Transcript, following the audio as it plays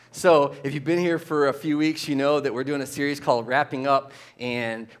So if you've been here for a few weeks, you know that we're doing a series called Wrapping Up,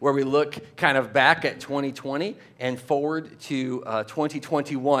 and where we look kind of back at 2020 and forward to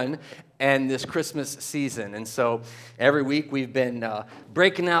 2021 and this Christmas season. And so every week we've been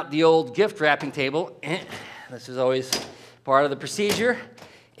breaking out the old gift wrapping table. This is always part of the procedure.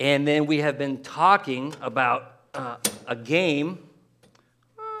 And then we have been talking about a game,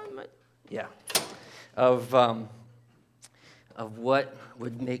 of what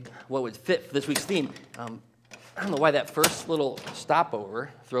would fit for this week's theme. I don't know why that first little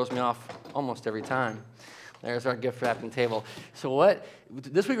stopover throws me off almost every time. There's our gift wrapping table. So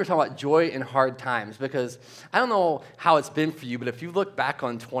this week we're talking about joy in hard times, because I don't know how it's been for you, but if you look back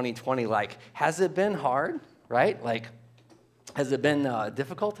on 2020, has it been hard, right? Has it been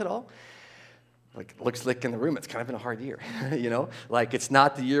difficult at all? Looks like in the room, it's kind of been a hard year, It's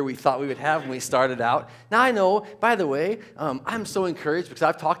not the year we thought we would have when we started out. Now, I know, by the way, I'm so encouraged because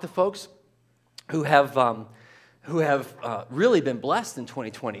I've talked to folks who have really been blessed in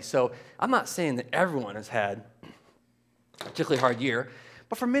 2020. So I'm not saying that everyone has had a particularly hard year,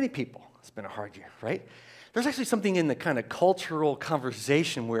 but for many people, it's been a hard year, right? There's actually something in the kind of cultural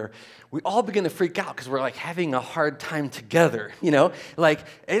conversation where we all begin to freak out because we're having a hard time together, I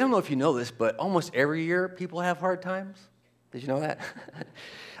don't know if you know this, but almost every year people have hard times. Did you know that?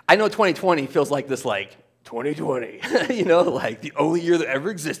 I know 2020 feels like this 2020, the only year that ever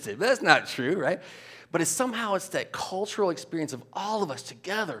existed. But that's not true, right? But it's that cultural experience of all of us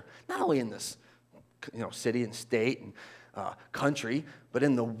together, not only in this city and state and country, but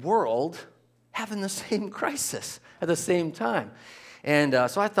in the world, having the same crisis at the same time. And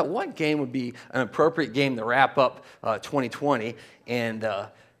so I thought, what game would be an appropriate game to wrap up 2020? And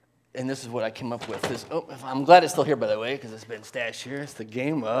this is what I came up with. I'm glad it's still here, by the way, because it's been stashed here. It's the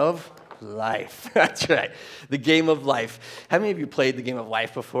game of life. That's right, the game of life. How many of you played the game of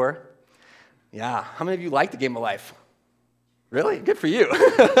life before? Yeah. How many of you like the game of life? Really? Good for you.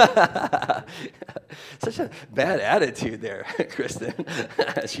 Such a bad attitude there, Kristen.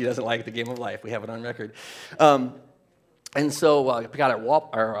 She doesn't like the game of life. We have it on record. And so we got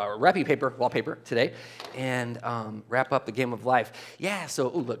our wrapping paper, wallpaper today, and wrap up the game of life. Yeah, so,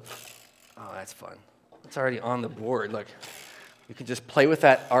 look. Oh, that's fun. It's already on the board. Look, you can just play with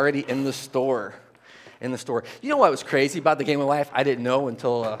that already in the store. You know what was crazy about the game of life? I didn't know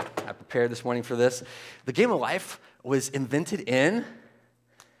until I prepared this morning for this. The game of life was invented in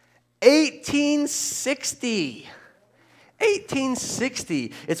 1860.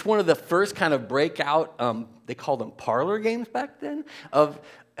 1860. It's one of the first kind of breakout, they called them parlor games back then, Isn't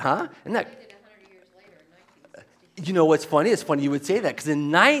that? You know what's funny? It's funny you would say that, because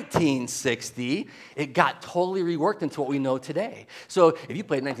in 1960, it got totally reworked into what we know today. So if you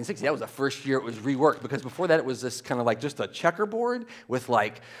played in 1960, that was the first year it was reworked, because before that it was this kind of just a checkerboard with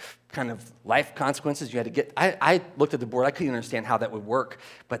kind of life consequences you had to get. I looked at the board, I couldn't understand how that would work,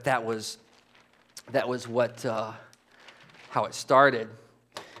 but that was what how it started.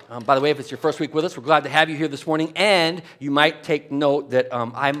 By the way, if it's your first week with us, we're glad to have you here this morning, and you might take note that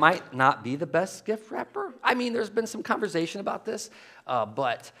I might not be the best gift wrapper. I mean, there's been some conversation about this,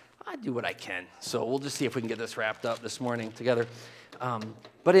 but I do what I can. So we'll just see if we can get this wrapped up this morning together.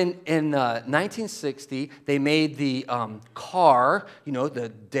 But in 1960, they made the car,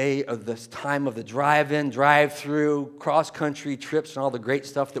 the day of this time of the drive-in, drive-through, cross-country trips, and all the great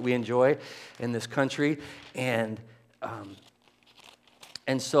stuff that we enjoy in this country, and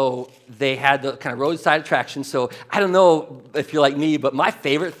so they had the kind of roadside attraction. So I don't know if you're like me, but my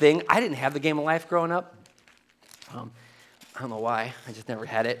favorite thing, I didn't have the game of life growing up. I don't know why. I just never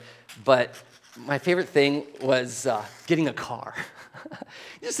had it. But my favorite thing was getting a car.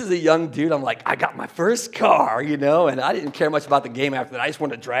 Just as a young dude, I'm like, I got my first car, and I didn't care much about the game after that. I just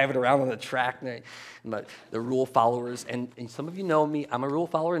wanted to drive it around on the track. But the rule followers, and some of you know me, I'm a rule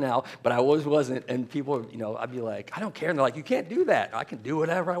follower now, but I always wasn't. And people, I'd be like, I don't care. And they're like, you can't do that. I can do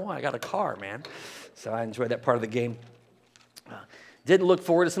whatever I want. I got a car, man. So I enjoyed that part of the game. Didn't look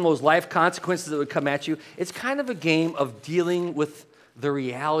forward to some of those life consequences that would come at you. It's kind of a game of dealing with the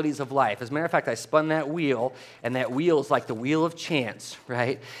realities of life. As a matter of fact, I spun that wheel, and that wheel is like the wheel of chance,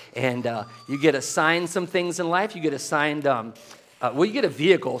 right? And you get assigned some things in life. You get assigned, you get a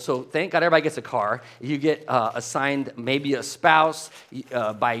vehicle, so thank God everybody gets a car. You get assigned maybe a spouse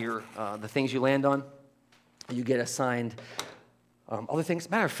by the things you land on. You get assigned other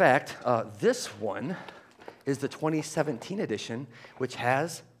things. Matter of fact, this one is the 2017 edition, which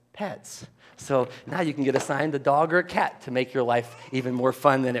has pets. So now you can get assigned a dog or a cat to make your life even more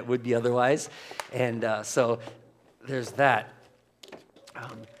fun than it would be otherwise. And so there's that.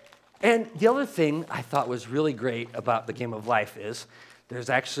 And the other thing I thought was really great about the game of life is there's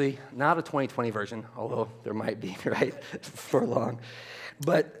actually not a 2020 version, although there might be, right, for long.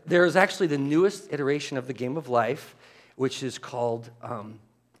 But there's actually the newest iteration of the game of life, which is called,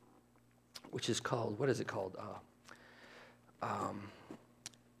 what is it called?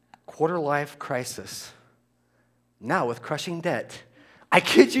 Quarter Life Crisis. Now with crushing debt. I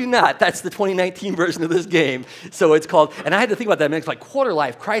kid you not, that's the 2019 version of this game. So it's called, and I had to think about that, it's like quarter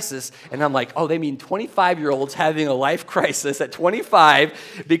life crisis, and I'm like, oh, they mean 25-year-olds having a life crisis at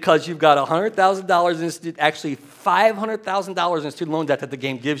 25 because you've got $100,000 in, actually $500,000 in student loan debt that the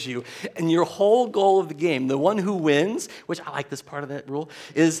game gives you, and your whole goal of the game, the one who wins, which I like this part of that rule,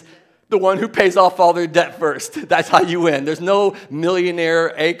 is the one who pays off all their debt first. That's how you win. There's no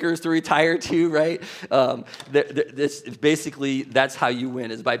millionaire acres to retire to, right? Basically, that's how you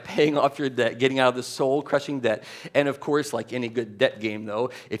win, is by paying off your debt, getting out of the soul-crushing debt. And of course, like any good debt game,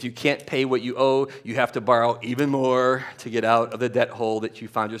 though, if you can't pay what you owe, you have to borrow even more to get out of the debt hole that you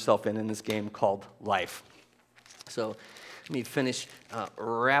found yourself in this game called life. So let me finish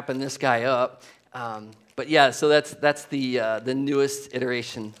wrapping this guy up. But yeah, so that's the newest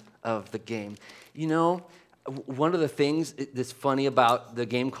iteration of the game. You know, one of the things that's funny about the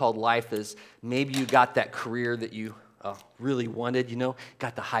game called life is maybe you got that career that you really wanted, you know,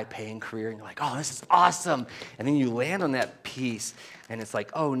 got the high-paying career, and you're like, oh, this is awesome. And then you land on that piece, and it's like,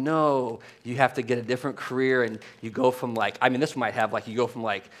 oh, no, you have to get a different career, and you go from like, I mean, this might have like, you go from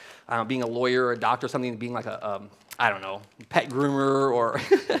like being a lawyer or a doctor or something to being like a, I don't know, pet groomer or,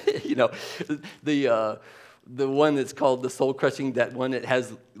 you know, the one that's called the soul-crushing debt one, it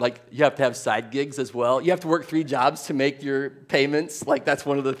has, like, you have to have side gigs as well. You have to work 3 jobs to make your payments. Like, that's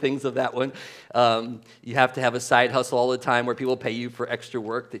one of the things of that one. You have to have a side hustle all the time where people pay you for extra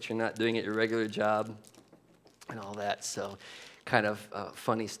work that you're not doing at your regular job and all that. So kind of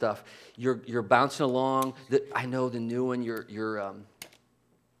funny stuff. You're bouncing along. I know the new one, you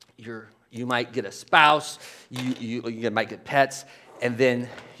might get a spouse. You might get pets. And then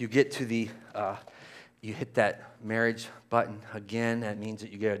you get to the... you hit that marriage button again. That means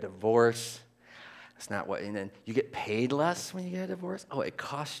that you get a divorce. That's not what, and then you get paid less when you get a divorce. Oh, it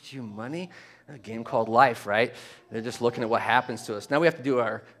costs you money? A game called life, right? They're just looking at what happens to us. Now we have to do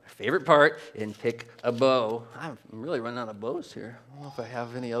our favorite part and pick a bow. I'm really running out of bows here. I don't know if I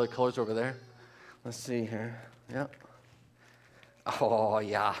have any other colors over there. Let's see here. Yep. Oh,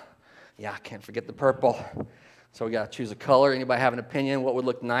 yeah. Yeah, can't forget the purple. So we got to choose a color. Anybody have an opinion? What would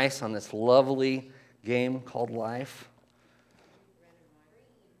look nice on this lovely game called life?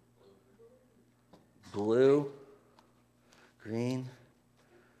 Blue, green.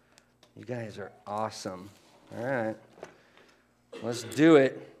 You guys are awesome. All right, let's do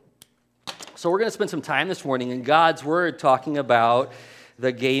it. So we're going to spend some time this morning in God's Word talking about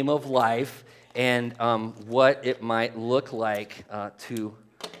the game of life and what it might look like to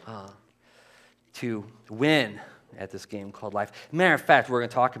win at this game called life. Matter of fact, what we're going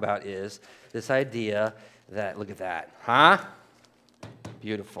to talk about is this idea that, look at that, huh?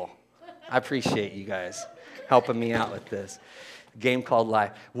 Beautiful. I appreciate you guys helping me out with this game called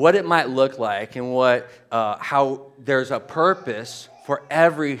life. What it might look like and how there's a purpose for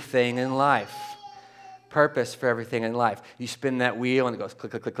everything in life. Purpose for everything in life. You spin that wheel and it goes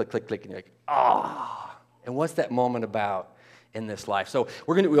click, click, click, click, click, click, and you're like, ah. And what's that moment about in this life? So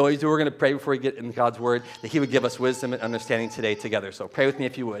we're going to pray before we get in God's Word that He would give us wisdom and understanding today together. So pray with me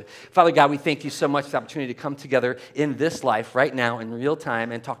if you would. Father God, we thank you so much for the opportunity to come together in this life right now in real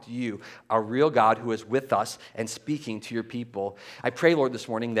time and talk to you, our real God who is with us and speaking to your people. I pray, Lord, this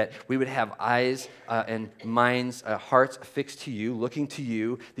morning that we would have eyes and minds, hearts fixed to you, looking to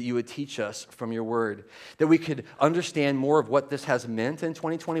you, that you would teach us from your Word, that we could understand more of what this has meant in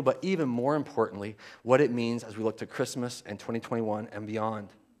 2020, but even more importantly, what it means as we look to Christmas and 2021 and beyond.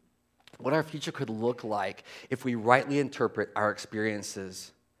 What our future could look like if we rightly interpret our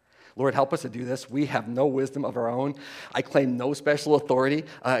experiences. Lord, help us to do this. We have no wisdom of our own. I claim no special authority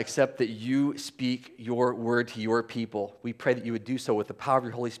except that you speak your word to your people. We pray that you would do so with the power of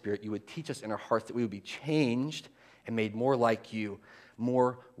your Holy Spirit. You would teach us in our hearts that we would be changed and made more like you,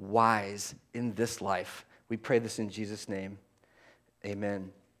 more wise in this life. We pray this in Jesus' name. Amen.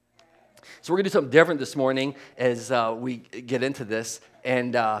 So we're going to do something different this morning as we get into this,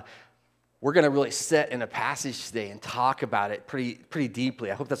 and we're going to really sit in a passage today and talk about it pretty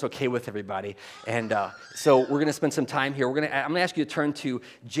deeply. I hope that's okay with everybody. And so we're going to spend some time here. I'm going to ask you to turn to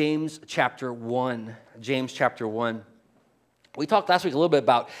James chapter 1. James chapter 1. We talked last week a little bit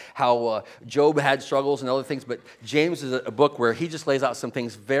about how Job had struggles and other things, but James is a book where he just lays out some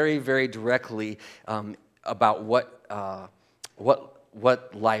things very, very directly about what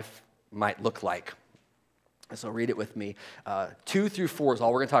life might look like. So read it with me. 2 through 4 is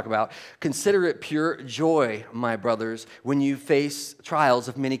all we're going to talk about. Consider it pure joy, my brothers, when you face trials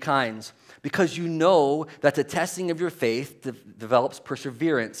of many kinds, because you know that the testing of your faith develops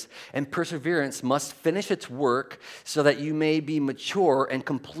perseverance, and perseverance must finish its work so that you may be mature and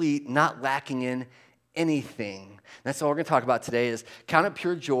complete, not lacking in anything. That's all we're going to talk about today is count it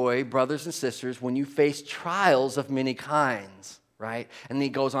pure joy, brothers and sisters, when you face trials of many kinds. Right? And then he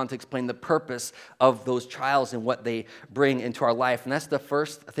goes on to explain the purpose of those trials and what they bring into our life. And that's the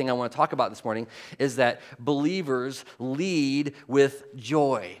first thing I want to talk about this morning is that believers lead with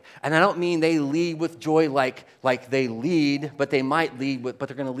joy. And I don't mean they lead with joy like they lead, but they might lead with, but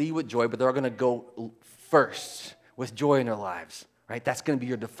they're going to lead with joy, but they're going to go first with joy in their lives. Right? That's going to be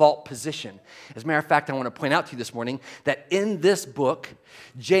your default position. As a matter of fact, I want to point out to you this morning that in this book,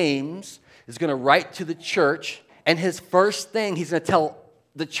 James is going to write to the church. And his first thing he's going to tell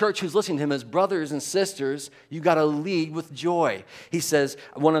the church who's listening to him is, brothers and sisters, you got to lead with joy. He says,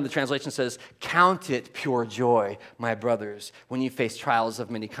 one of the translations says, count it pure joy, my brothers, when you face trials of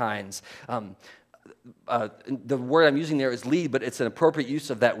many kinds. The word I'm using there is lead, but it's an appropriate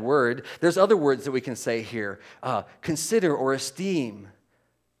use of that word. There's other words that we can say here. Consider or esteem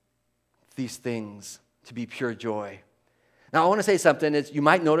these things to be pure joy. Now, I want to say something. You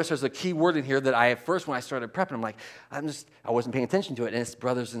might notice there's a key word in here that I, at first, when I started prepping, I'm like, I wasn't paying attention to it, and it's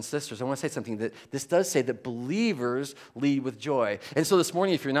brothers and sisters. I want to say something that this does say that believers lead with joy. And so this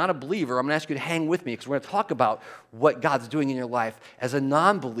morning, if you're not a believer, I'm going to ask you to hang with me because we're going to talk about what God's doing in your life as a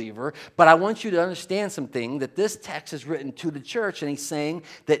non-believer. But I want you to understand something, that this text is written to the church, and he's saying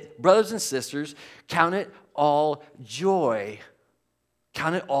that brothers and sisters, count it all joy.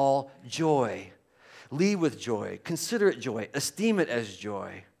 Count it all joy. Lead with joy, consider it joy, esteem it as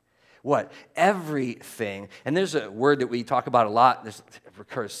joy. What? Everything. And there's a word that we talk about a lot. It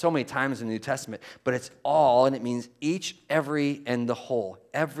recurs so many times in the New Testament, but it's all, and it means each, every, and the whole.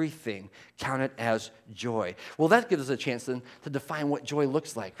 Everything. Count it as joy. Well, that gives us a chance then to define what joy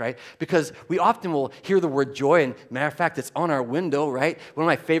looks like, right? Because we often will hear the word joy, and matter of fact, it's on our window, right? One of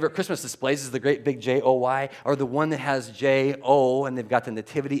my favorite Christmas displays is the great big J-O-Y, or the one that has J-O, and they've got the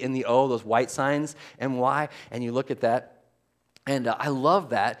nativity in the O, those white signs, and Y, and you look at that. And I love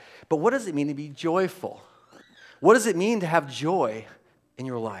that. But what does it mean to be joyful? What does it mean to have joy in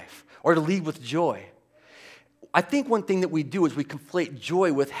your life or to lead with joy? I think one thing that we do is we conflate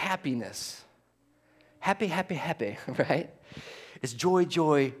joy with happiness. Happy, happy, happy, right? It's joy,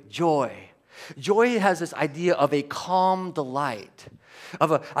 joy, joy. Joy has this idea of a calm delight.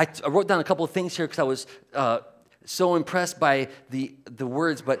 I wrote down a couple of things here because I was so impressed by the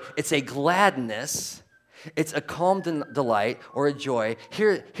words, but it's a gladness. It's a calm delight or a joy.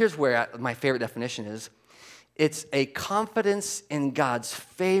 Here's where my favorite definition is. It's a confidence in God's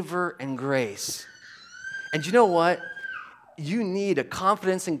favor and grace. And you know what? You need a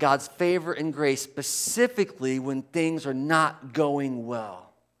confidence in God's favor and grace specifically when things are not going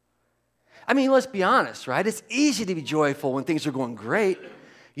well. I mean, let's be honest, right? It's easy to be joyful when things are going great.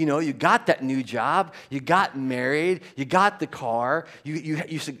 You know, you got that new job, you got married, you got the car,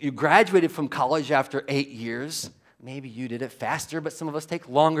 you graduated from college after 8 years. Maybe you did it faster, but some of us take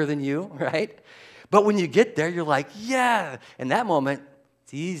longer than you, right? But when you get there, you're like, yeah. In that moment,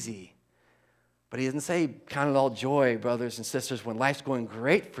 it's easy. But he doesn't say, count it all joy, brothers and sisters, when life's going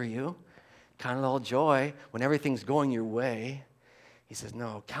great for you. Count it all joy when everything's going your way. He says,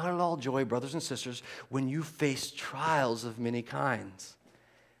 no, count it all joy, brothers and sisters, when you face trials of many kinds.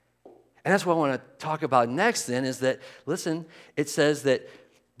 And that's what I want to talk about next then is that, listen, it says that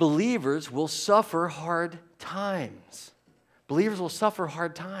believers will suffer hard times. Believers will suffer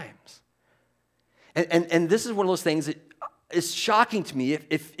hard times. And this is one of those things that is shocking to me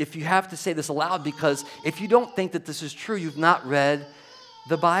if you have to say this aloud, because if you don't think that this is true, you've not read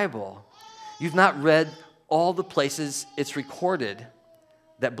the Bible. You've not read all the places it's recorded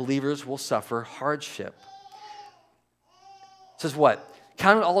that believers will suffer hardship. It says what?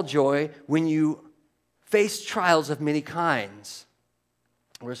 Count it all joy when you face trials of many kinds.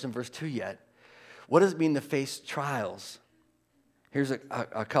 We're in verse 2 yet. What does it mean to face trials? Here's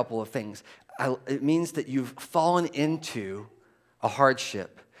a couple of things. It means that you've fallen into a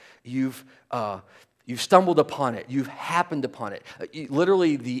hardship. You've stumbled upon it. You've happened upon it.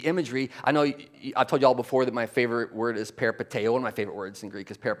 Literally, the imagery, I know I've told you all before that my favorite word is peripateo. One of my favorite words in Greek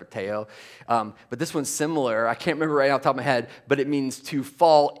is peripateo. But this one's similar. I can't remember right off the top of my head, but it means to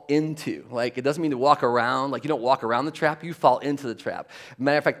fall into. Like, it doesn't mean to walk around. Like, you don't walk around the trap. You fall into the trap.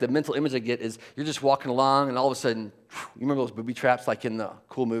 Matter of fact, the mental image I get is you're just walking along, and all of a sudden, You remember those booby traps like in the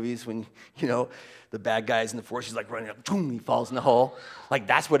cool movies when, the bad guy's in the forest, he's like running up, boom, he falls in the hole. Like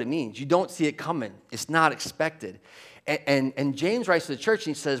that's what it means. You don't see it coming. It's not expected. And James writes to the church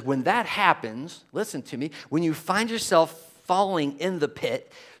and he says, when that happens, listen to me, when you find yourself falling in the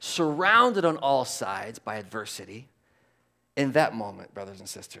pit, surrounded on all sides by adversity, in that moment, brothers and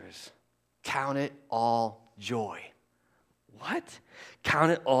sisters, count it all joy. What?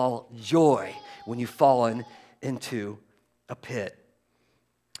 Count it all joy when you've fallen into a pit.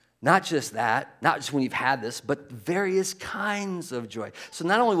 Not just that, not just when you've had this, but various kinds of joy. So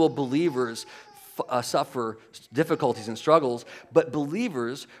not only will believers suffer difficulties and struggles, but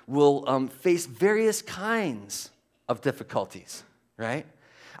believers will face various kinds of difficulties, right?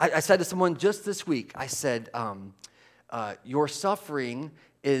 I said to someone just this week, I said, your suffering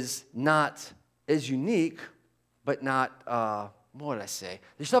is unique, but not, what did I say?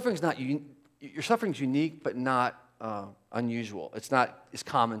 Your suffering's unique, but not unusual. It's not as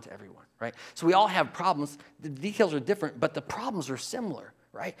common to everyone, right? So we all have problems. The details are different, but the problems are similar,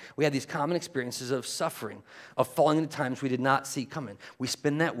 right? We have these common experiences of suffering, of falling into times we did not see coming. We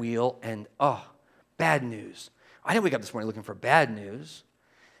spin that wheel and, bad news. I didn't wake up this morning looking for bad news.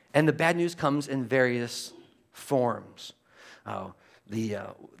 And the bad news comes in various forms.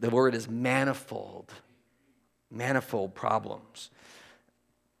 The word is manifold problems.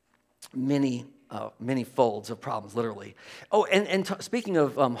 Many folds of problems, literally. Oh, and speaking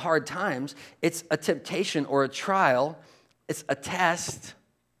of hard times, it's a temptation or a trial. It's a test.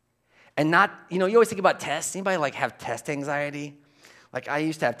 And not, you always think about tests. Anybody have test anxiety? Like I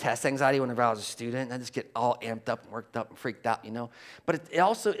used to have test anxiety whenever I was a student. I just get all amped up and worked up and freaked out, But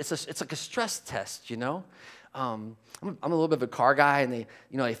it's like a stress test, I'm a little bit of a car guy, and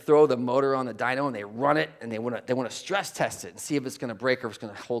they throw the motor on the dyno and they run it, and they want to stress test it and see if it's going to break or if it's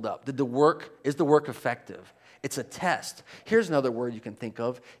going to hold up. Is the work effective? It's a test. Here's another word you can think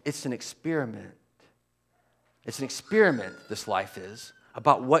of. It's an experiment. It's an experiment. This life is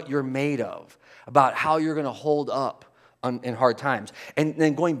about what you're made of, about how you're going to hold up in hard times. And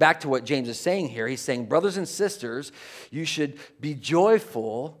then going back to what James is saying here, he's saying, brothers and sisters, you should be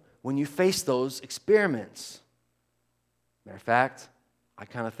joyful when you face those experiments. Matter of fact, I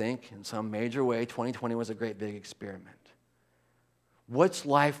kind of think in some major way 2020 was a great big experiment. What's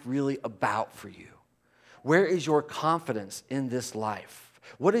life really about for you? Where is your confidence in this life?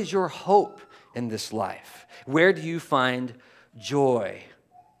 What is your hope in this life? Where do you find joy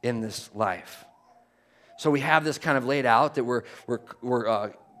in this life? So we have this kind of laid out that we're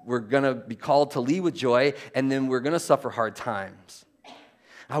going to be called to lead with joy, and then we're going to suffer hard times.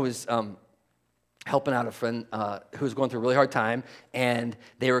 I was helping out a friend who was going through a really hard time, and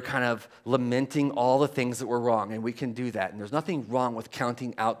they were kind of lamenting all the things that were wrong, and we can do that. And there's nothing wrong with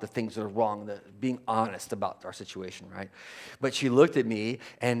counting out the things that are wrong, being honest about our situation, right? But she looked at me,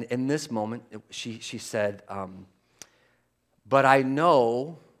 and in this moment, she said, but I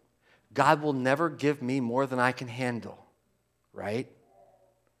know God will never give me more than I can handle, right?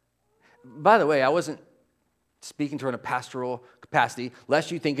 By the way, I wasn't speaking to her in a pastoral capacity,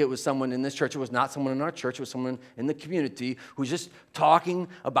 lest you think it was someone in this church. It was not someone in our church. It was someone in the community who's just talking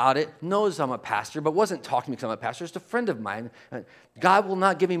about it, knows I'm a pastor, but wasn't talking because I'm a pastor. Just a friend of mine. God will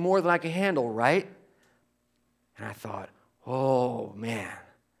not give me more than I can handle, right? And I thought, oh, man.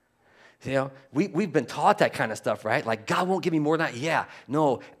 We've been taught that kind of stuff, right? Like, God won't give me more than that. Yeah,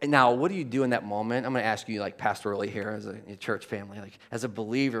 no. And now, what do you do in that moment? I'm going to ask you, pastorally here as a church family, as a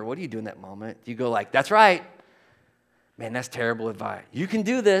believer, what do you do in that moment? Do you go that's right. Man, that's terrible advice. You can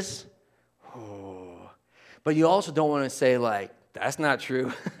do this. Oh. But you also don't want to say, that's not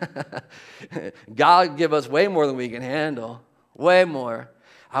true. God give us way more than we can handle. Way more.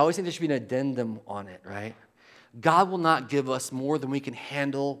 I always think there should be an addendum on it, right? God will not give us more than we can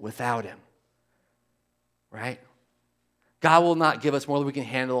handle without Him, right? God will not give us more than we can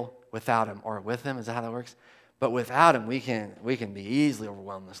handle without Him or with Him. Is that how that works? But without Him, we can be easily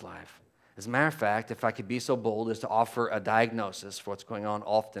overwhelmed in this life. As a matter of fact, if I could be so bold as to offer a diagnosis for what's going on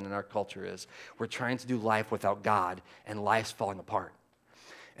often in our culture is we're trying to do life without God, and life's falling apart.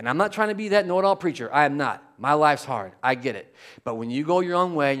 And I'm not trying to be that know-it-all preacher. I am not. My life's hard. I get it. But when you go your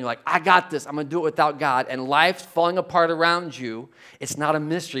own way and you're like, I got this, I'm going to do it without God, and life's falling apart around you, it's not a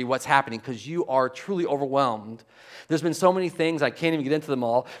mystery what's happening because you are truly overwhelmed. There's been so many things, I can't even get into them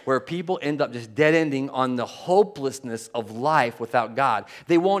all, where people end up just dead-ending on the hopelessness of life without God.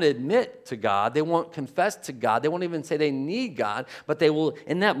 They won't admit to God. They won't confess to God. They won't even say they need God, but they will,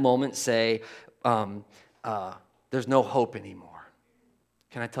 in that moment, say, there's no hope anymore.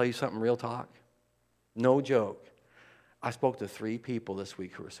 Can I tell you something real talk? No joke. I spoke to 3 people this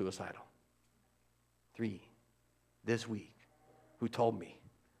week who were suicidal. 3. this week who told me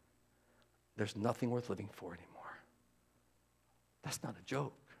there's nothing worth living for anymore. That's not a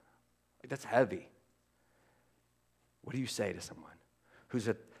joke. Like, that's heavy. What do you say to someone who's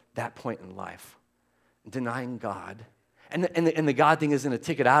at that point in life, denying God? And the God thing isn't a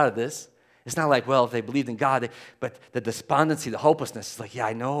ticket out of this. It's not like, well, if they believed in God, but the despondency, the hopelessness is like, yeah,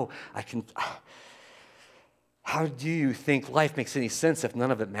 I know, I can. How do you think life makes any sense if none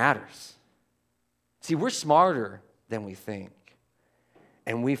of it matters? See, we're smarter than we think.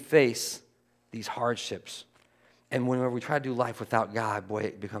 And we face these hardships. And whenever we try to do life without God, boy,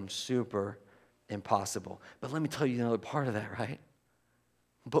 it becomes super impossible. But let me tell you another part of that, right?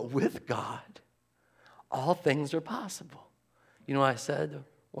 But with God, all things are possible. You know what I said to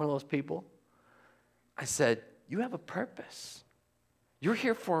one of those people? I said, you have a purpose. You're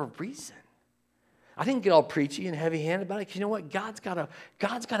here for a reason. I didn't get all preachy and heavy-handed about it. You know what? God's got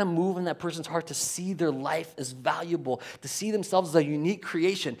to move in that person's heart to see their life as valuable, to see themselves as a unique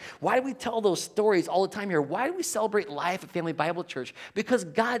creation. Why do we tell those stories all the time here? Why do we celebrate life at Family Bible Church? Because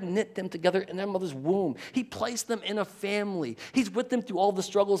God knit them together in their mother's womb. He placed them in a family. He's with them through all the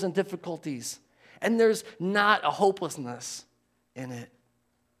struggles and difficulties. And there's not a hopelessness in it.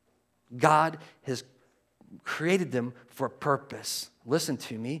 God has created them for a purpose. Listen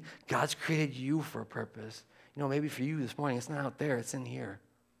to me. God's created you for a purpose. You know, maybe for you this morning, it's not out there, it's in here.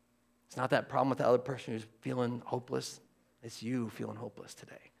 It's not that problem with the other person who's feeling hopeless. It's you feeling hopeless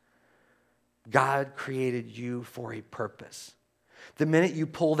today. God created you for a purpose. The minute you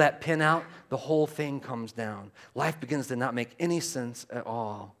pull that pin out, the whole thing comes down. Life begins to not make any sense at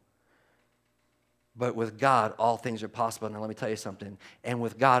all. But with God, all things are possible. Now, let me tell you something. And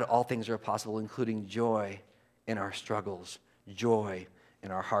with God, all things are possible, including joy in our struggles, joy in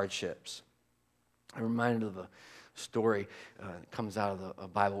our hardships. I'm reminded of a story that comes out of the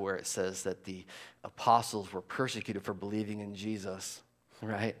Bible where it says that the apostles were persecuted for believing in Jesus,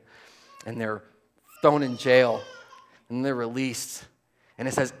 right? And they're thrown in jail, and they're released. And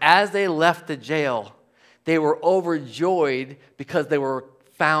it says, as they left the jail, they were overjoyed because they were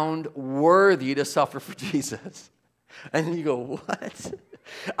found worthy to suffer for Jesus. And you go, what?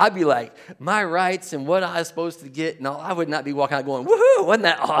 I'd be like, my rights and what I was supposed to get. No, I would not be walking out going, woohoo, wasn't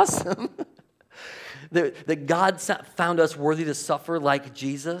that awesome? that God found us worthy to suffer like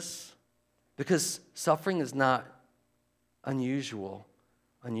Jesus, because suffering is not unusual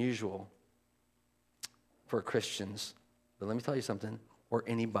for Christians. But let me tell you something, or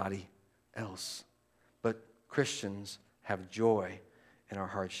anybody else. But Christians have joy in our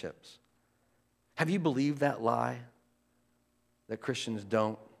hardships. Have you believed that lie that Christians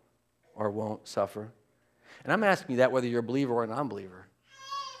don't or won't suffer? And I'm asking you that whether you're a believer or a non-believer.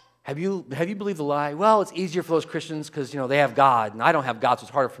 Have you believed the lie? Well, it's easier for those Christians because, they have God, and I don't have God, so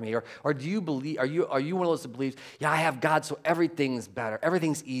it's harder for me. Or do you believe? Are you one of those that believes, yeah, I have God, so everything's better,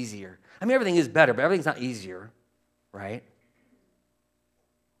 everything's easier? I mean, everything is better, but everything's not easier, right?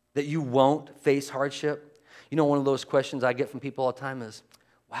 That you won't face hardship. One of those questions I get from people all the time is,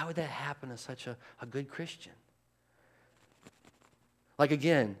 why would that happen to such a good Christian? Like,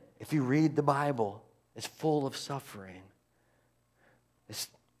 again, if you read the Bible, it's full of suffering. It's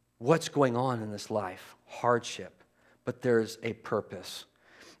what's going on in this life, hardship, but there's a purpose.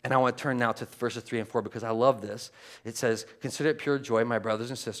 And I want to turn now to verses 3 and 4 because I love this. It says, consider it pure joy, my brothers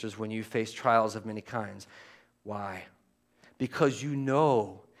and sisters, when you face trials of many kinds. Why? Because you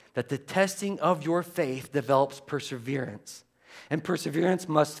know that the testing of your faith develops perseverance. And perseverance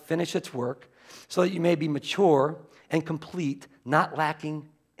must finish its work so that you may be mature and complete, not lacking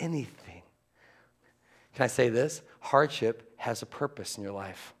anything. Can I say this? Hardship has a purpose in your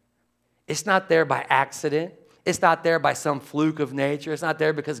life. It's not there by accident. It's not there by some fluke of nature. It's not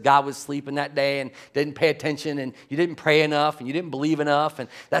there because God was sleeping that day and didn't pay attention and you didn't pray enough and you didn't believe enough. And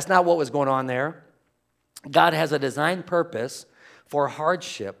that's not what was going on there. God has a designed purpose for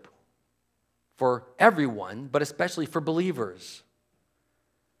hardship for everyone, but especially for believers.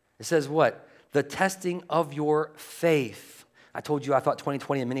 It says what? The testing of your faith. I told you I thought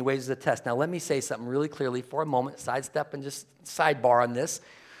 2020 in many ways is a test. Now let me say something really clearly for a moment, sidestep and just sidebar on this.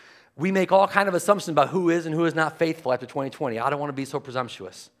 We make all kind of assumptions about who is and who is not faithful after 2020. I don't want to be so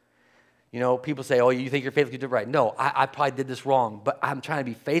presumptuous. People say, oh, you think you're faithful, you did right. No, I probably did this wrong, but I'm trying to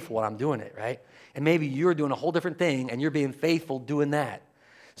be faithful when I'm doing it, right? And maybe you're doing a whole different thing and you're being faithful doing that.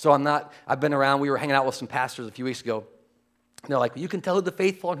 So I've been around, we were hanging out with some pastors a few weeks ago. And they're like, you can tell who the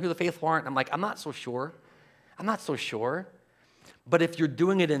faithful and who the faithful aren't. And I'm like, I'm not so sure. But if you're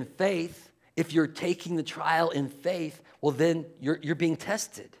doing it in faith, if you're taking the trial in faith, well, then you're being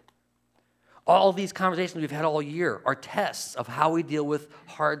tested. All these conversations we've had all year are tests of how we deal with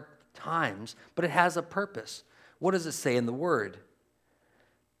hard times, but it has a purpose. What does it say in the Word?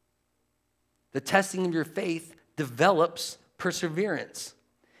 The testing of your faith develops perseverance.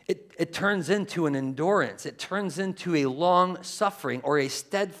 It turns into an endurance. It turns into a long suffering or a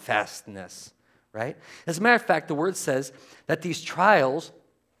steadfastness, right? As a matter of fact, the Word says that these trials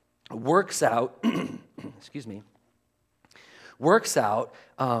works out,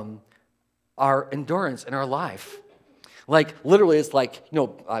 our endurance in our life. Like, literally, it's like,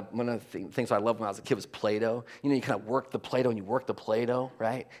 one of the things I loved when I was a kid was Play-Doh. You kind of work the Play-Doh and you work the Play-Doh,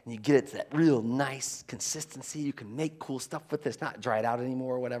 right? And you get it to that real nice consistency. You can make cool stuff with it. It's not dried out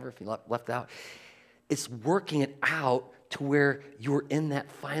anymore or whatever if you left out. It's working it out to where you're in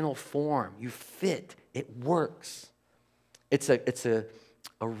that final form. You fit. It works. It's a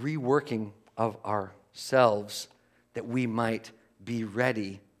reworking of ourselves that we might be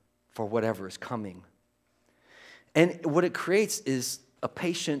ready for whatever is coming. And what it creates is a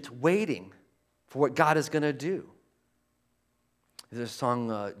patient waiting for what God is going to do. There's a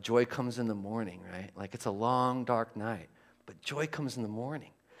song, Joy Comes in the Morning, right? Like, it's a long, dark night, but joy comes in the morning.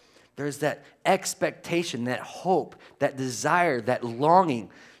 There's that expectation, that hope, that desire, that longing.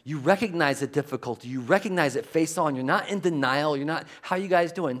 You recognize the difficulty. You recognize it face on. You're not in denial. You're not, how you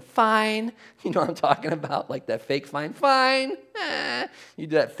guys doing? Fine. You know what I'm talking about? Like that fake fine. Fine. You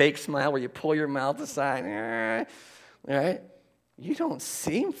do that fake smile where you pull your mouth aside. Right? You don't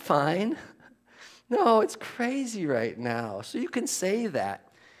seem fine. No, it's crazy right now. So you can say that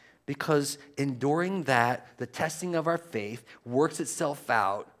because enduring that, the testing of our faith works itself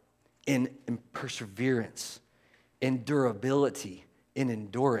out in perseverance, in durability, in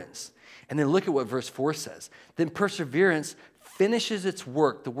endurance. And then look at what verse 4 says. Then perseverance finishes its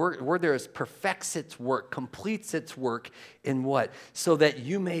work. The word there is perfects its work, completes its work in what? So that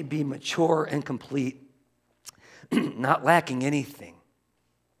you may be mature and complete, not lacking anything.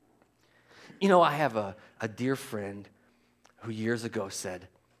 I have a dear friend who years ago said,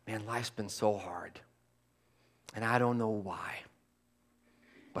 man, life's been so hard, and I don't know why,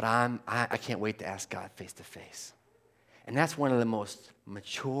 but I can't wait to ask God face to face. And that's one of the most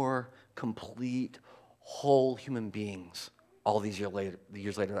mature, complete, whole human beings all these years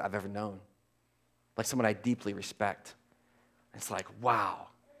later that I've ever known. Like someone I deeply respect. It's like, wow.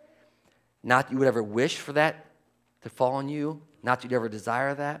 Not that you would ever wish for that to fall on you, not that you'd ever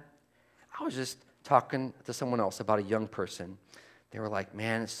desire that. I was just talking to someone else about a young person. They were like,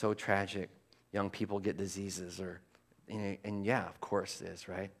 man, it's so tragic. Young people get diseases and yeah, of course it is,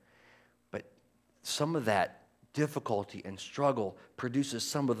 right? But some of that difficulty and struggle produces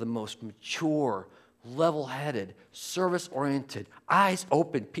some of the most mature, level-headed, service-oriented,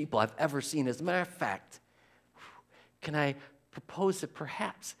 eyes-open people I've ever seen. As a matter of fact, can I propose that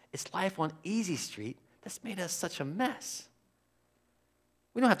perhaps it's life on Easy Street that's made us such a mess?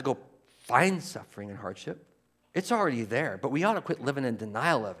 We don't have to go find suffering and hardship. It's already there, but we ought to quit living in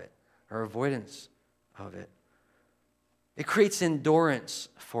denial of it or avoidance of it. It creates endurance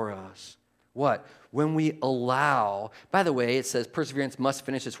for us. What? When we allow, by the way, it says perseverance must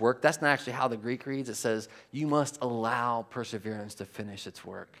finish its work. That's not actually how the Greek reads. It says you must allow perseverance to finish its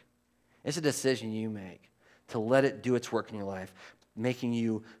work. It's a decision you make to let it do its work in your life, making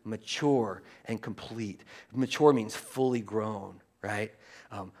you mature and complete. Mature means fully grown, right?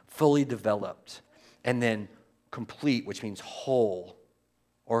 Fully developed. And then complete, which means whole,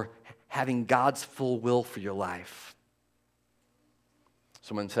 or having God's full will for your life.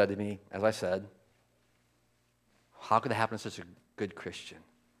 Someone said to me, as I said, how could that happen to such a good Christian?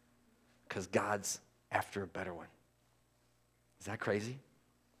 Because God's after a better one. Is that crazy?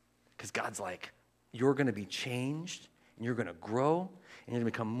 Because God's like, you're going to be changed, and you're going to grow, and you're going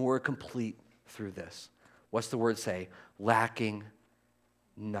to become more complete through this. What's the word say? Lacking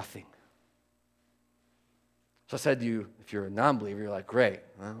nothing. So I said to you, if you're a non-believer, you're like, great.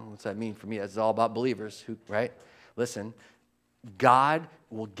 Well, what's that mean for me? It's all about believers, right? Listen, God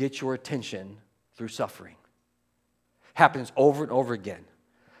will get your attention through suffering. Happens over and over again.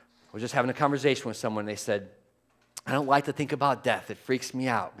 I was just having a conversation with someone. They said, I don't like to think about death. It freaks me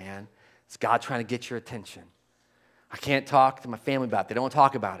out, man. It's God trying to get your attention. I can't talk to my family about it. They don't want to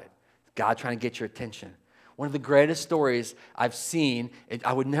talk about it. It's God trying to get your attention. One of the greatest stories I've seen,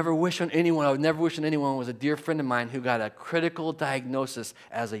 I would never wish on anyone was a dear friend of mine who got a critical diagnosis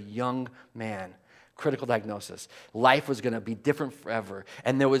as a young man. Critical diagnosis. Life was going to be different forever.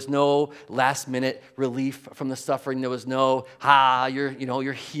 And there was no last minute relief from the suffering. There was no,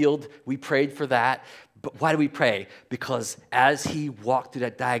 you're healed. We prayed for that. But why do we pray? Because as he walked through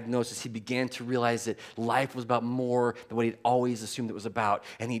that diagnosis, he began to realize that life was about more than what he'd always assumed it was about.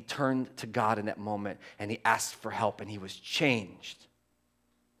 And he turned to God in that moment, and he asked for help, and he was changed.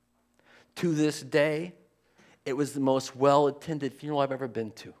 To this day, It was the most well-attended funeral I've ever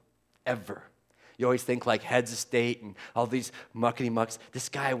been to, ever. You always think like heads of state and all these muckety-mucks. This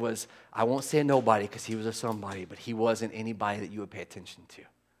guy was, I won't say a nobody because he was a somebody, but he wasn't anybody that you would pay attention to.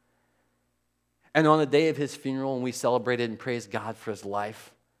 And on the day of his funeral, when we celebrated and praised God for his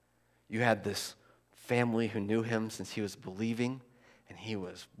life, you had this family who knew him since he was believing, and he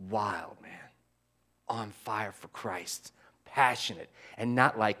was wild, man, on fire for Christ, passionate, and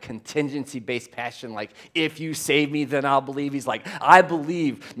not like contingency-based passion, like, if you save me, then I'll believe. He's like, I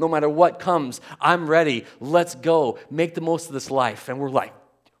believe no matter what comes, I'm ready, let's go, make the most of this life. And we're like,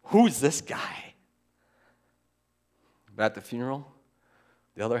 who's this guy? But at the funeral,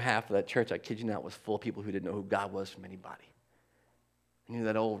 the other half of that church, I kid you not, was full of people who didn't know who God was from anybody. I knew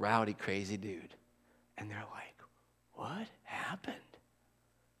that old rowdy, crazy dude. And they're like, what happened?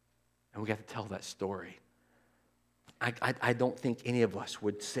 And we got to tell that story. I don't think any of us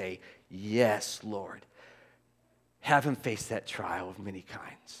would say, yes, Lord. Have him face that trial of many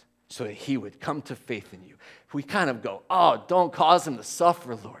kinds so that he would come to faith in you. We kind of go, oh, don't cause him to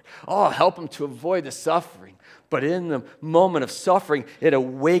suffer, Lord. Oh, help him to avoid the suffering. But in the moment of suffering, it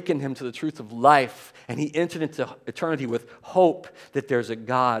awakened him to the truth of life, and he entered into eternity with hope that there's a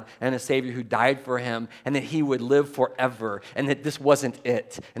God and a Savior who died for him, and that he would live forever, and that this wasn't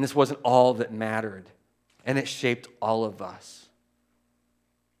it, and this wasn't all that mattered. And it shaped all of us.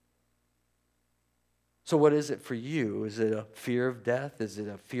 So what is it for you? Is it a fear of death? Is it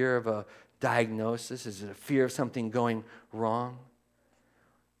a fear of a diagnosis? Is it a fear of something going wrong?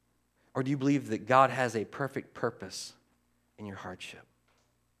 Or do you believe that God has a perfect purpose in your hardship?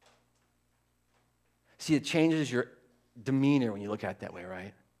 See, it changes your demeanor when you look at it that way,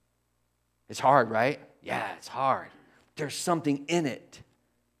 right? It's hard, right? Yeah, it's hard. There's something in it.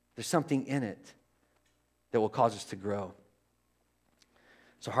 There's something in it that will cause us to grow.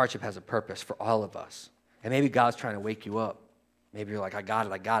 So hardship has a purpose for all of us. And maybe God's trying to wake you up. Maybe you're like, I got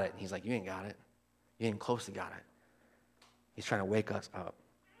it. And he's like, you ain't got it. You ain't close to got it. He's trying to wake us up.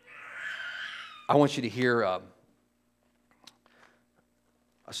 I want you to hear a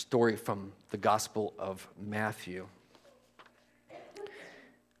story from the Gospel of Matthew.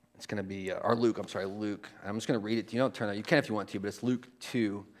 It's going to be, Luke. I'm just going to read it. You don't turn it. You can if you want to, but it's Luke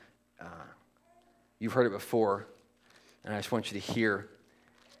 2. You've heard it before, and I just want you to hear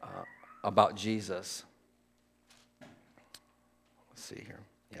about Jesus. Let's see here.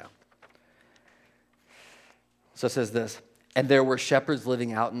 Yeah. So it says this, and there were shepherds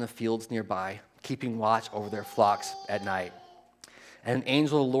living out in the fields nearby, keeping watch over their flocks at night. And an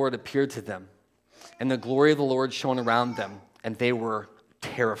angel of the Lord appeared to them, and the glory of the Lord shone around them, and they were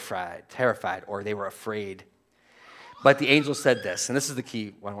terrified, or they were afraid. But the angel said this, and this is the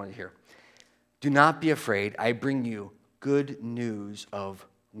key what I want to hear. Do not be afraid. I bring you good news of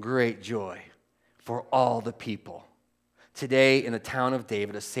great joy for all the people. Today in the town of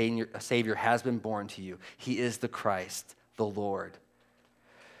David, a Savior has been born to you. He is the Christ, the Lord.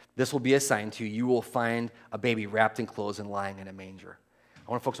 This will be a sign to you. You will find a baby wrapped in clothes and lying in a manger. I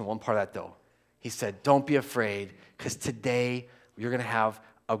want to focus on one part of that, though. He said, don't be afraid, because today you're going to have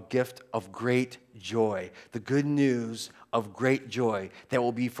a gift of great joy. The good news of great joy that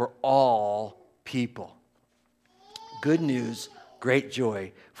will be for all people. Good news, great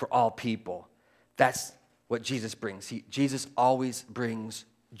joy for all people. That's what Jesus brings. Jesus always brings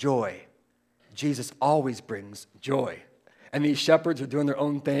joy. Jesus always brings joy. And these shepherds are doing their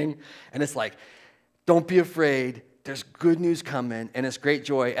own thing, and it's like, don't be afraid. There's good news coming, and it's great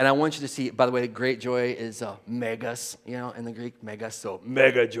joy. And I want you to see, by the way, great joy is megas, in the Greek, megas, so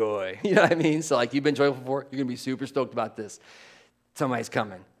mega joy. You know what I mean? So like you've been joyful before, you're going to be super stoked about this. Somebody's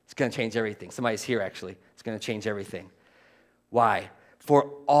coming. It's going to change everything. Somebody's here, actually. It's going to change everything. Why? For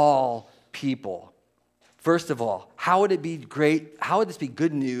all people. First of all, how would it be great? How would this be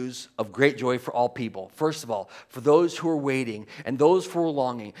good news of great joy for all people? First of all, for those who are waiting, and those who are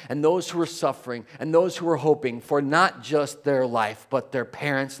longing, and those who are suffering, and those who are hoping for not just their life, but their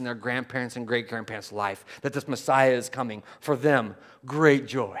parents and their grandparents and great-grandparents' life, that this Messiah is coming. For them, great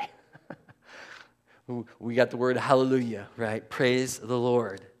joy. We got the word hallelujah, right? Praise the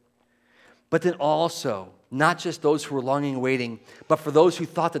Lord. But then also, not just those who were longing and waiting, but for those who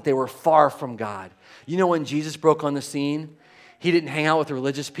thought that they were far from God. You know, when Jesus broke on the scene, he didn't hang out with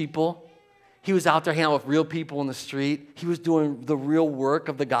religious people. He was out there hanging out with real people in the street. He was doing the real work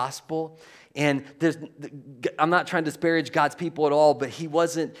of the gospel. And I'm not trying to disparage God's people at all, but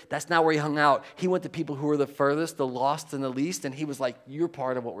that's not where he hung out. He went to people who were the furthest, the lost, and the least, and he was like, you're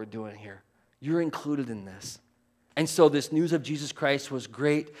part of what we're doing here. You're included in this. And so this news of Jesus Christ was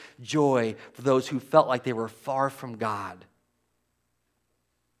great joy for those who felt like they were far from God.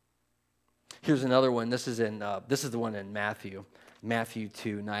 Here's another one. This is the one in Matthew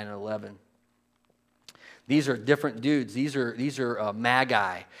 2, 9 and 11. These are different dudes. These are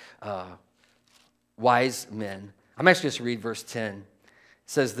magi, wise men. I'm actually just read verse 10. It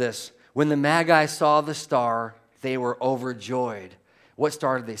says this: when the magi saw the star, they were overjoyed. What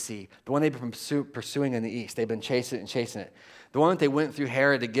star did they see? The one they've been pursuing in the east. They've been chasing it. The one that they went through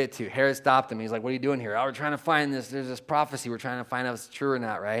Herod to get to. Herod stopped them. He's like, what are you doing here? Oh, we're trying to find this. There's this prophecy. We're trying to find out if it's true or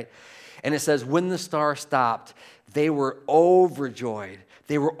not, right? And it says, when the star stopped, they were overjoyed.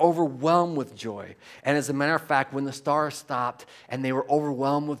 They were overwhelmed with joy. And as a matter of fact, when the star stopped and they were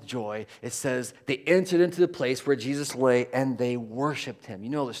overwhelmed with joy, it says they entered into the place where Jesus lay and they worshiped him. You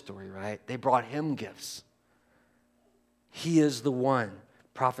know the story, right? They brought him gifts. He is the one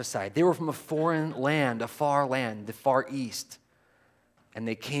prophesied. They were from a foreign land, a far land, the far east. And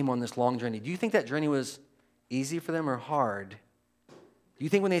they came on this long journey. Do you think that journey was easy for them or hard? Do you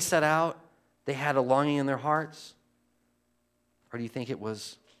think when they set out, they had a longing in their hearts? Or do you think it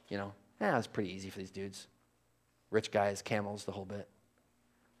was, it was pretty easy for these dudes? Rich guys, camels, the whole bit.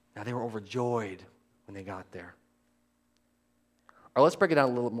 Now they were overjoyed when they got there. Or let's break it down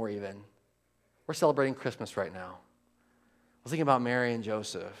a little more even. We're celebrating Christmas right now. I was thinking about Mary and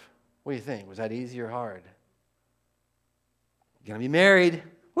Joseph. What do you think? Was that easy or hard? Gonna be married.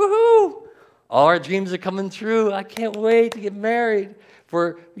 Woohoo! All our dreams are coming true. I can't wait to get married.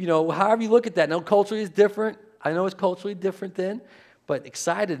 For, however you look at that. No, culturally is different. I know it's culturally different then, but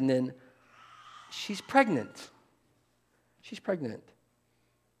excited. And then she's pregnant.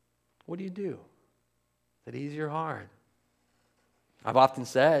 What do you do? Is that easy or hard? I've often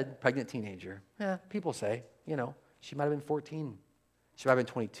said, pregnant teenager. Yeah, people say, she might have been 14. She might have been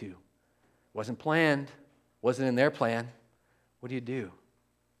 22. Wasn't planned. Wasn't in their plan. What do you do?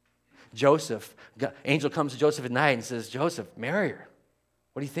 Joseph, angel comes to Joseph at night and says, Joseph, marry her.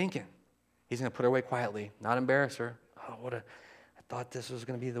 What are you thinking? He's going to put her away quietly, not embarrass her. Oh, I thought this was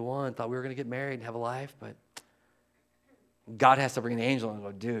going to be the one. Thought we were going to get married and have a life, but God has to bring an angel and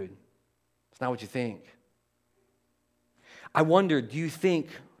go, dude, it's not what you think. I wonder, do you think,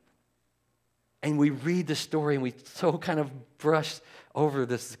 and we read the story and we so kind of brush over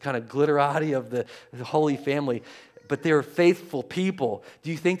this kind of glitterati of the Holy Family, but they were faithful people. Do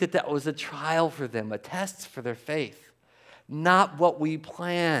you think that was a trial for them, a test for their faith? Not what we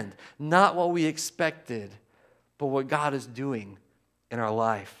planned, not what we expected, but what God is doing in our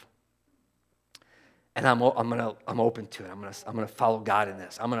life. And I'm open to it. I'm gonna follow God in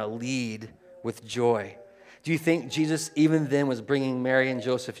this. I'm gonna lead with joy. Do you think Jesus even then was bringing Mary and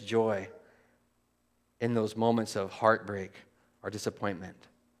Joseph joy in those moments of heartbreak or disappointment?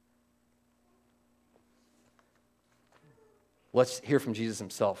 Let's hear from Jesus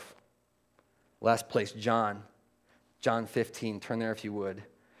himself. Last place, John 15. Turn there if you would.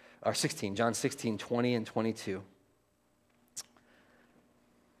 Or 16, John 16, 20 and 22.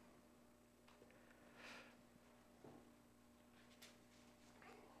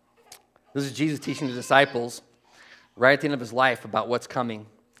 This is Jesus teaching the disciples right at the end of his life about what's coming.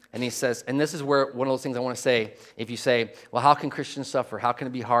 And he says, and this is where one of those things I want to say, if you say, well, how can Christians suffer? How can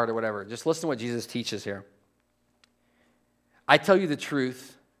it be hard or whatever? Just listen to what Jesus teaches here. I tell you the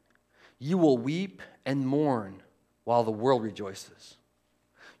truth, you will weep and mourn while the world rejoices.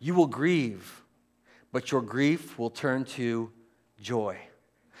 You will grieve, but your grief will turn to joy.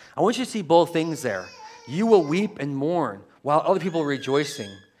 I want you to see both things there. You will weep and mourn while other people are rejoicing.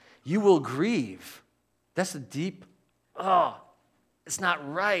 You will grieve. That's a deep, it's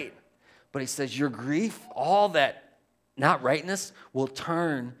not right. But he says your grief, all that not rightness, will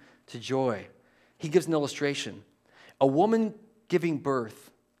turn to joy. He gives an illustration. A woman giving birth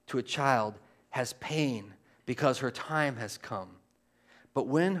to a child has pain because her time has come. But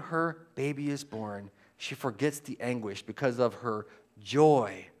when her baby is born, she forgets the anguish because of her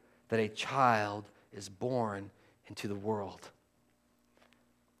joy that a child is born into the world.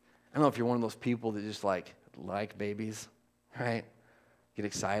 I don't know if you're one of those people that just like babies, right? Get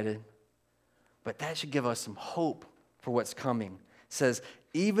excited. But that should give us some hope for what's coming. It says,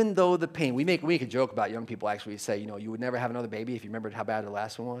 even though the pain, we make a joke about young people actually say, you would never have another baby if you remembered how bad the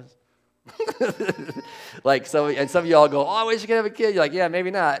last one was. Some of y'all go, I wish you could have a kid. You're like, yeah,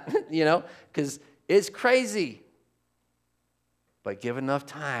 maybe not, because it's crazy. But give enough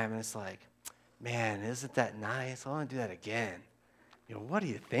time, and it's like, man, isn't that nice? I want to do that again. What are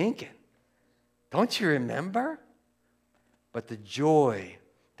you thinking? Don't you remember? But the joy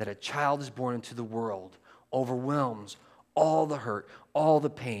that a child is born into the world overwhelms all the hurt, all the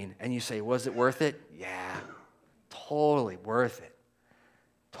pain. And you say, was it worth it? Yeah, totally worth it.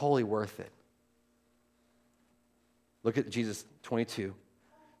 Totally worth it. Look at Jesus 22.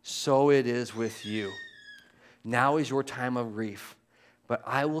 so it is with you. Now is your time of grief, but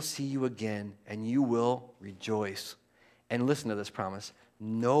I will see you again, and you will rejoice. And listen to this promise.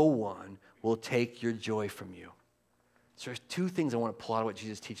 No one will take your joy from you. So there's two things I want to pull out of what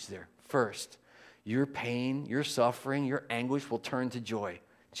Jesus teaches there. First, your pain, your suffering, your anguish will turn to joy.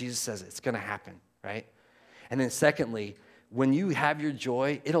 Jesus says it's going to happen, right? And then secondly, when you have your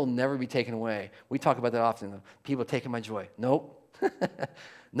joy, it'll never be taken away. We talk about that often. People taking my joy. Nope.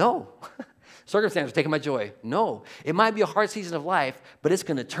 No. Circumstances taking my joy. No. It might be a hard season of life, but it's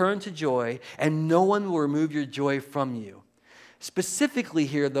going to turn to joy, and no one will remove your joy from you. Specifically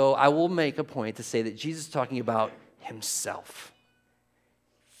here, though, I will make a point to say that Jesus is talking about himself.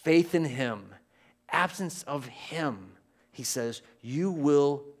 Faith in him. Absence of him. He says, you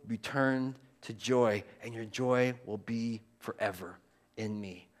will be turned to joy, and your joy will be forever in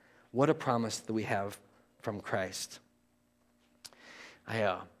me. What a promise that we have from Christ.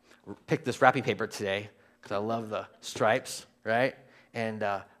 I picked this wrapping paper today because I love the stripes, right? And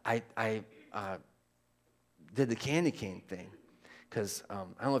I did the candy cane thing because I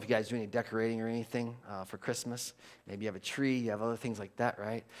don't know if you guys do any decorating or anything for Christmas. Maybe you have a tree, you have other things like that,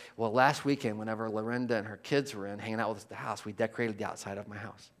 right? Well, last weekend, whenever Lorinda and her kids were hanging out with us at the house, we decorated the outside of my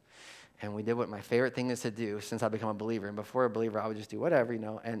house. And we did what my favorite thing is to do since I've become a believer. And before a believer, I would just do whatever,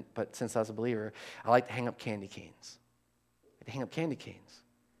 but since I was a believer, I like to hang up candy canes.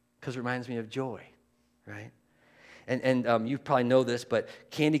 Because it reminds me of joy, right? And you probably know this, but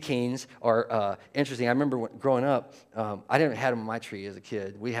candy canes are interesting. I remember growing up, I didn't have them on my tree as a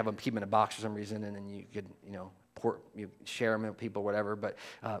kid. We have them keep them in a box for some reason, and then you could, you share them with people, whatever. But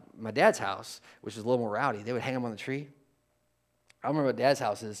my dad's house, which is a little more rowdy, they would hang them on the tree. I remember what Dad's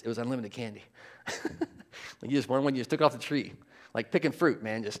house is. It was unlimited candy. You just one when you just took off the tree, like picking fruit,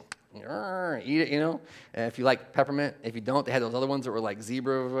 man. Just eat it, And if you like peppermint, if you don't, they had those other ones that were like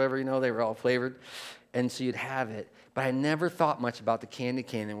zebra or whatever, they were all flavored, and so you'd have it. But I never thought much about the candy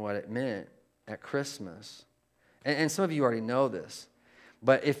cane and what it meant at Christmas. And some of you already know this,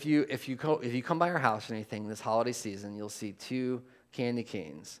 but if you come by our house or anything this holiday season, you'll see 2 candy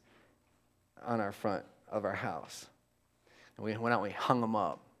canes on our front of our house. And we went out and we hung them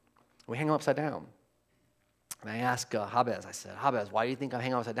up. We hang them upside down. And I asked Habez, I said, Habez, why do you think I'm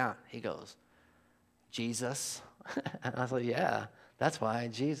hanging upside down? He goes, Jesus. And I was like, yeah, that's why,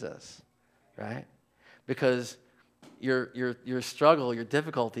 Jesus, right? Because your struggle, your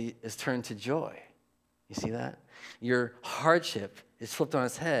difficulty is turned to joy. You see that? Your hardship is flipped on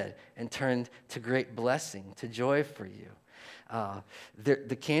its head and turned to great blessing, to joy for you.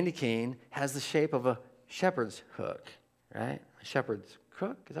 The candy cane has the shape of a shepherd's hook. Right? A shepherd's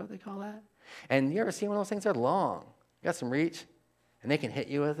crook, is that what they call that? And you ever seen one of those things? They're long. You got some reach, and they can hit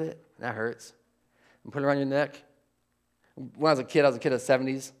you with it. That hurts. And put it around your neck. When I was a kid of the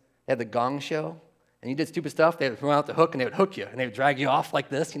 70s. They had the Gong Show, and you did stupid stuff. They would run out the hook, and they would hook you, and they would drag you off like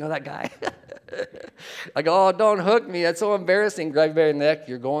this. You know that guy? Like, oh, don't hook me. That's so embarrassing. Grab your neck.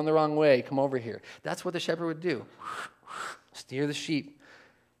 You're going the wrong way. Come over here. That's what the shepherd would do. Steer the sheep.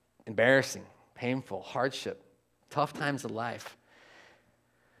 Embarrassing, painful, hardship. Tough times of life.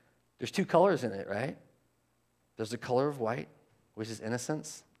 There's 2 colors in it, right? There's the color of white, which is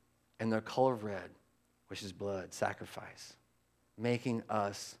innocence, and the color of red, which is blood, sacrifice, making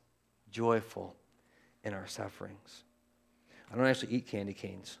us joyful in our sufferings. I don't actually eat candy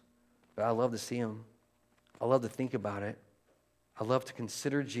canes, but I love to see them. I love to think about it. I love to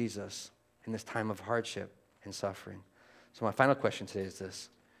consider Jesus in this time of hardship and suffering. So my final question today is this.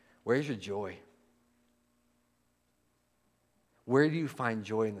 Where's your joy? Where do you find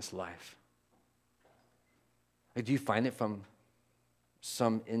joy in this life? Do you find it from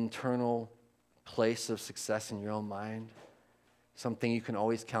some internal place of success in your own mind? Something you can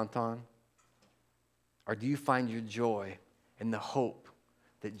always count on? Or do you find your joy in the hope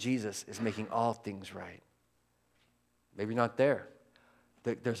that Jesus is making all things right? Maybe not there.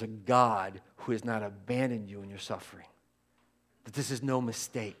 There's a God who has not abandoned you in your suffering. That this is no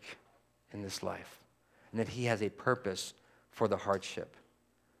mistake in this life. And that he has a purpose for the hardship.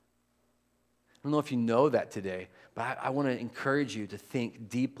 I don't know if you know that today, but I want to encourage you to think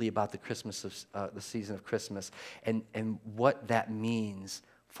deeply about the season of Christmas and what that means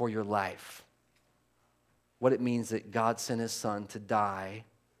for your life. What it means that God sent his son to die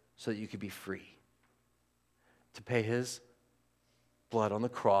so that you could be free. To pay his blood on the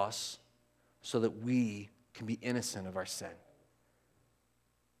cross so that we can be innocent of our sin.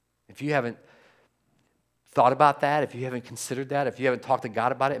 If you haven't thought about that, if you haven't considered that, if you haven't talked to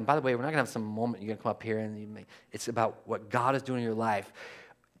God about it, and by the way, we're not going to have some moment you're going to come up here and it's about what God is doing in your life,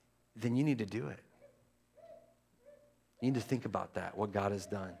 then you need to do it. You need to think about that, what God has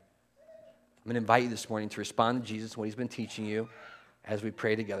done. I'm going to invite you this morning to respond to Jesus and what he's been teaching you as we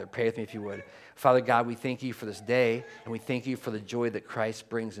pray together. Pray with me if you would. Father God, we thank you for this day, and we thank you for the joy that Christ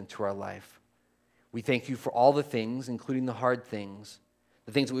brings into our life. We thank you for all the things, including the hard things,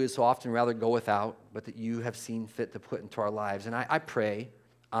 the things that we would so often rather go without, but that you have seen fit to put into our lives. And I pray,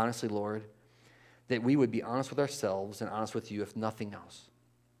 honestly, Lord, that we would be honest with ourselves and honest with you, if nothing else.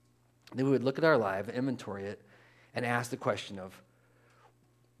 That we would look at our life, inventory it, and ask the question of,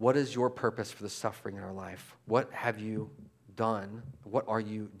 what is your purpose for the suffering in our life? What have you done? What are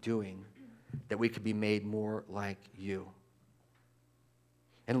you doing that we could be made more like you?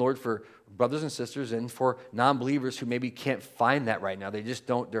 And Lord, for brothers and sisters and for non-believers who maybe can't find that right now,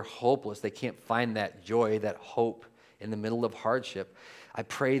 they're hopeless. They can't find that joy, that hope in the middle of hardship. I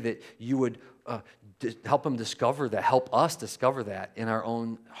pray that you would help them discover that, help us discover that in our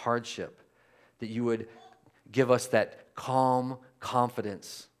own hardship, that you would give us that calm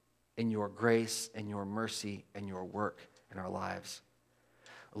confidence in your grace and your mercy and your work in our lives.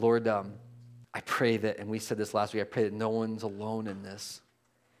 Lord, I pray that, and we said this last week, I pray that no one's alone in this,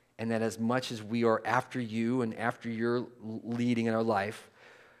 and that as much as we are after you and after your leading in our life,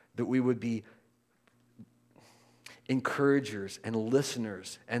 that we would be encouragers and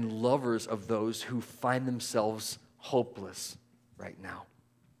listeners and lovers of those who find themselves hopeless right now.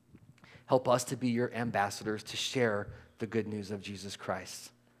 Help us to be your ambassadors to share the good news of Jesus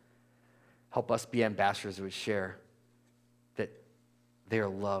Christ. Help us be ambassadors who would share that they are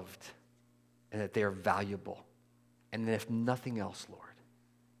loved and that they are valuable. And that if nothing else, Lord,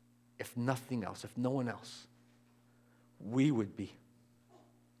 if nothing else, if no one else, we would be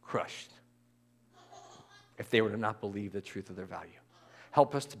crushed if they were to not believe the truth of their value.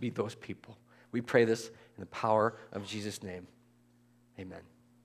 Help us to be those people. We pray this in the power of Jesus' name. Amen.